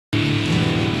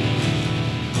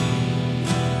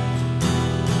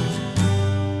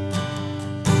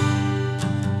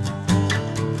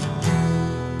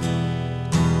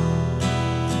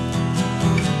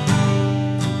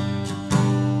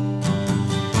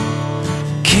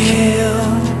Kill,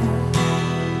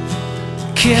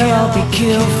 kill, I'll be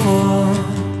killed for.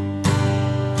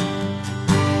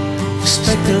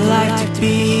 Expect the life to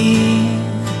be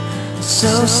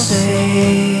so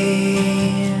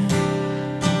safe.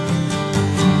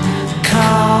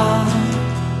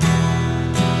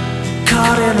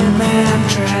 Caught in a man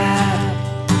trap.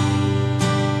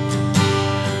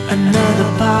 Another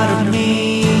part of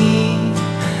me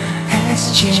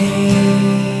has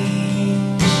changed.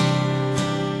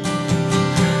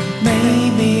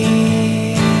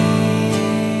 Maybe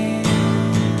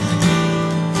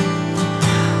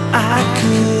I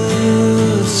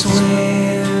could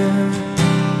swim.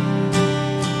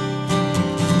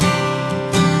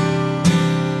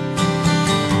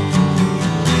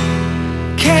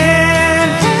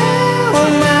 Can't help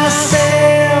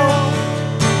myself.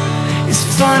 It's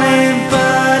funny,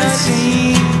 but it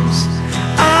seems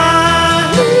I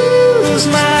lose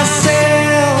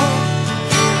myself.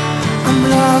 I'm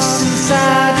lost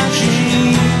inside the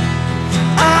dream.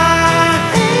 I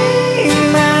hate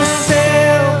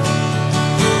myself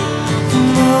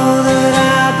more than I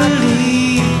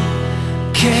believe.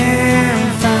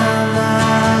 Can't find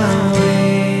my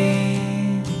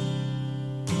way.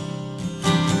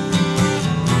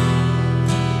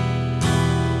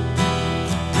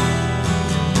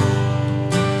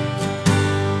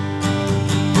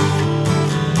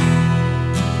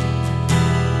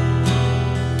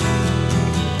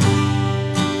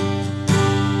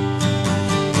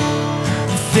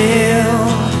 Fill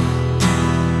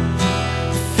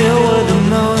with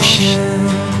emotion,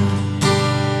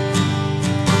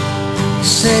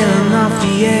 sailing off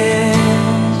the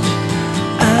edge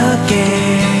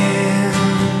again.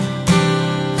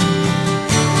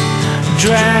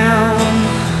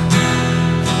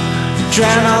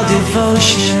 Drown all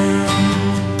devotion,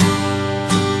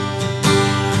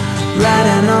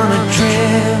 riding on a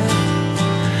trip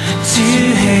to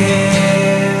hell.